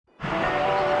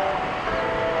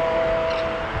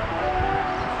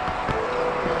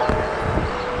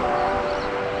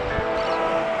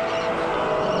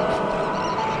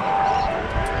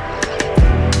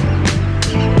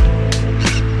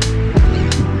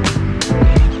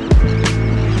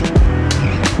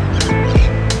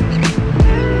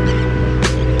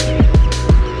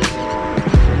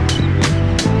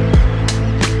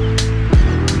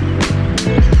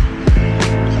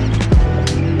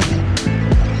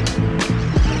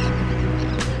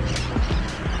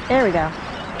There we go.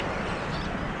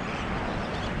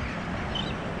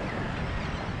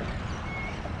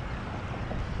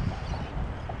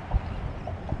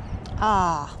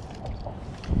 Ah.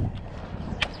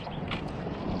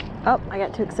 Oh, I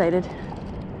got too excited.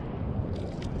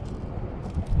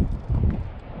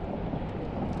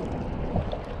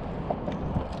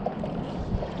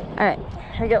 All right,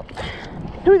 here we go.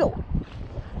 Here we go.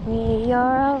 We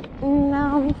are out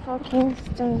now for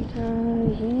Kingston.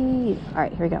 All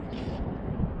right, here we go.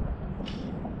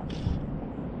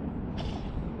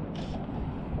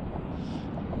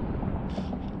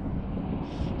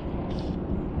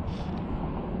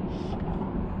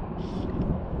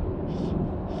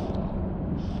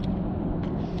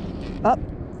 Up,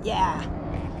 yeah.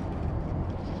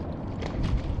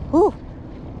 Ooh.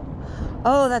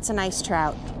 Oh, that's a nice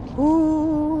trout.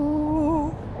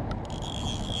 Ooh.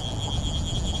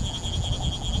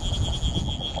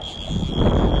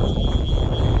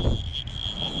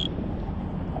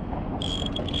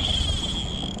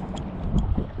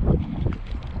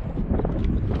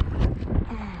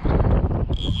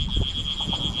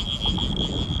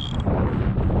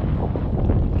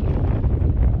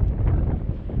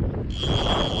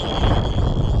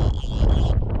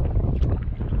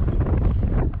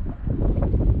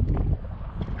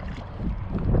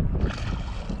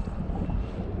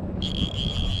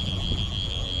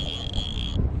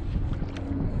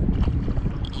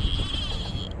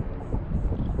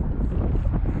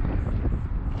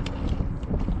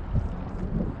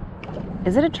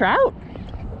 Is it a trout?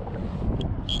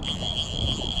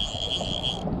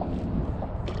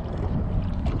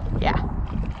 Yeah.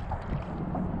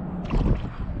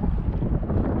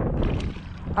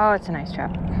 Oh, it's a nice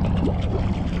trout.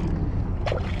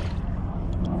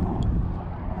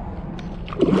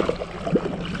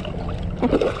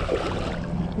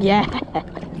 Yes.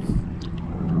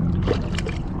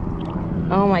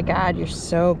 Oh my God, you're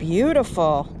so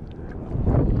beautiful.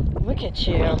 Look at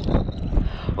you.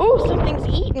 Oh, something's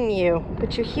eating you,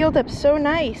 but you healed up so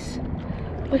nice.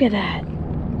 Look at that.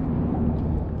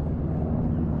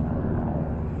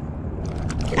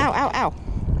 Ow, ow, ow.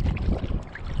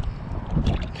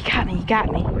 You got me, you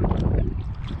got me.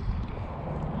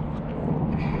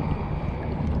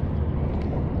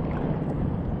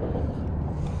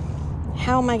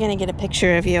 How am I gonna get a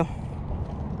picture of you?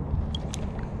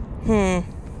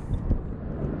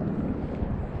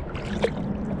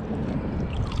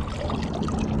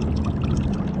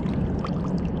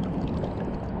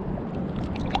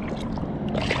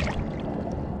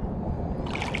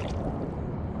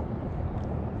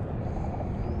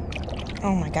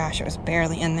 Oh my gosh, it was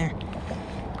barely in there.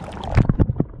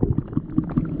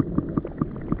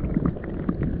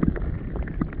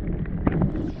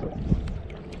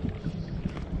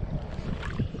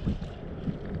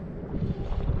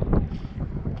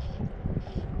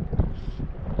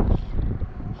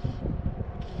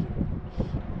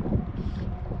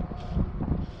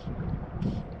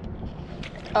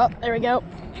 Oh, there we go.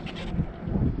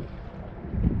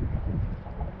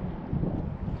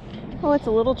 Oh, it's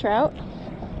a little trout.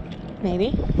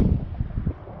 Maybe.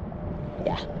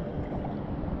 Yeah.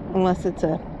 Unless it's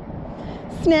a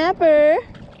snapper.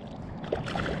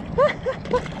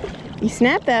 You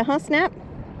snapped that, huh, Snap?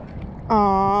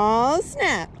 Aw,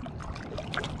 Snap.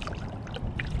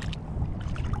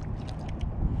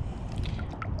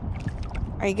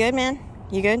 Are you good, man?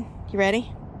 You good? You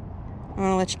ready? I'm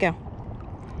gonna let you go.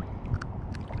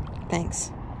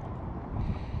 Thanks.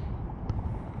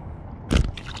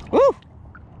 Woo!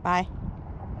 Bye.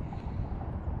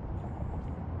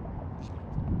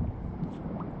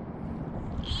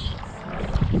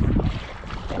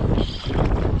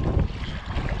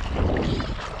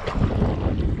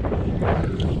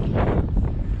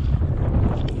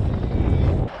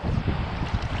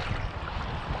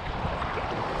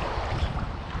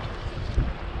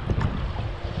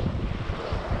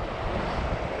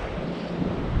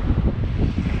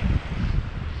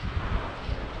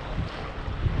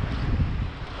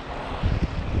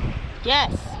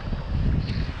 Yes.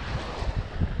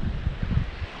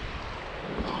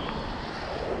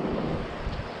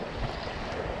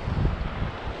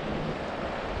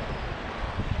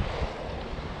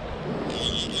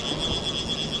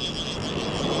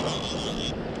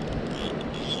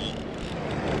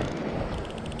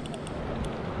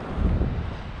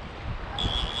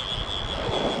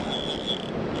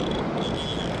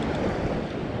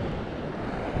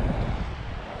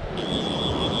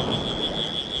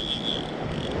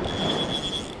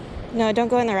 No, don't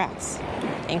go in the rocks.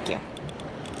 Thank you.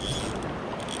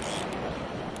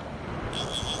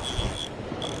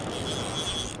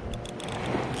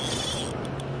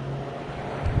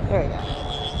 There we go.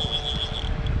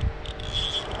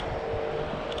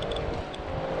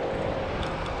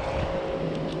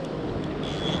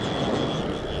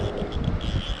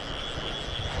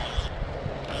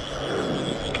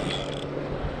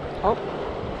 Oh.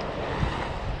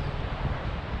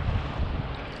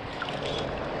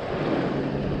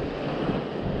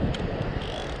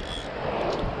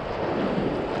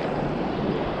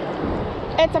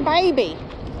 It's a baby.